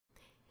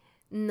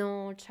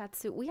No,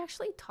 Chatsu, we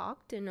actually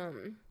talked and I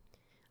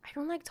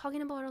don't like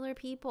talking about other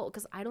people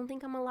because I don't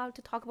think I'm allowed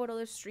to talk about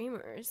other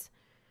streamers.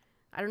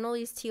 I don't know,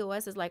 these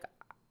TOS is like,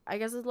 I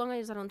guess as long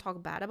as I don't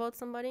talk bad about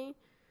somebody,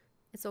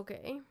 it's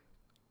okay.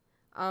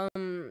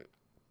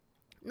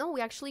 No,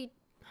 we actually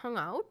hung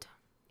out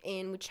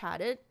and we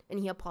chatted and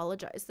he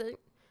apologized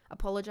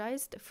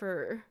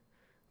for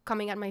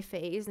coming at my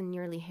face and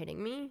nearly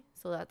hitting me.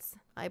 So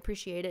I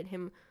appreciated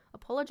him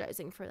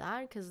apologizing for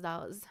that because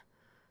that was,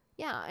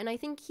 yeah. And I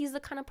think he's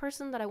the kind of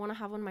person that I want to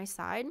have on my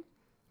side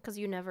because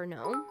you never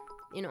know,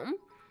 you know?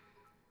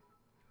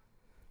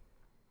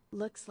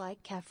 Looks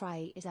like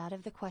Kefrai is out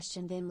of the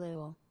question then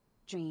Lul.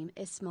 Dream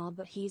is small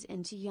but he's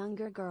into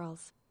younger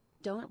girls.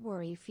 Don't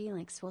worry,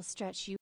 Felix will stretch you.